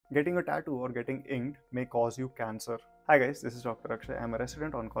Getting a tattoo or getting inked may cause you cancer. Hi guys, this is Dr. Akshay. I'm a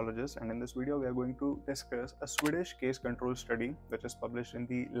resident oncologist, and in this video we are going to discuss a Swedish case control study which is published in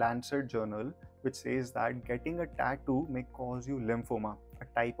the Lancet journal, which says that getting a tattoo may cause you lymphoma,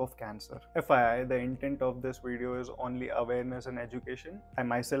 a type of cancer. FYI, the intent of this video is only awareness and education. I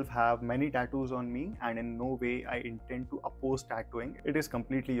myself have many tattoos on me, and in no way I intend to oppose tattooing. It is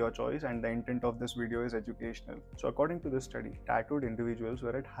completely your choice, and the intent of this video is educational. So according to this study, tattooed individuals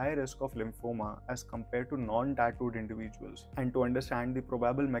were at high risk of lymphoma as compared to non-tattooed individuals. And to understand the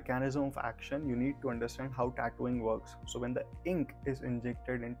probable mechanism of action, you need to understand how tattooing works. So when the ink is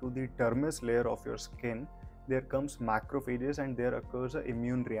injected into the dermis layer of your skin, there comes macrophages and there occurs an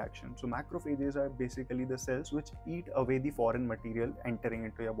immune reaction. So macrophages are basically the cells which eat away the foreign material entering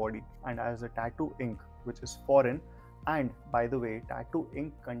into your body. And as the tattoo ink, which is foreign, and by the way, tattoo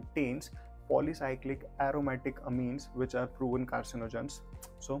ink contains polycyclic aromatic amines which are proven carcinogens.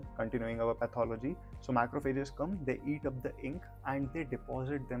 So continuing our pathology, so macrophages come, they eat up the ink and they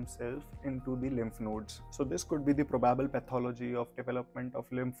deposit themselves into the lymph nodes. So this could be the probable pathology of development of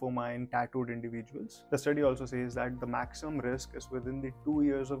lymphoma in tattooed individuals. The study also says that the maximum risk is within the 2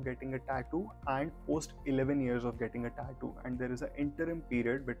 years of getting a tattoo and post 11 years of getting a tattoo, and there is an interim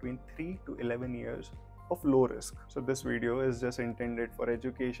period between 3 to 11 years of low risk. So this video is just intended for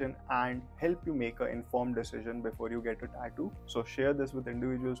education and help you make an informed decision before you get a tattoo. So share this with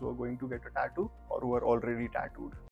individuals who are going to get a tattoo or who are already tattooed.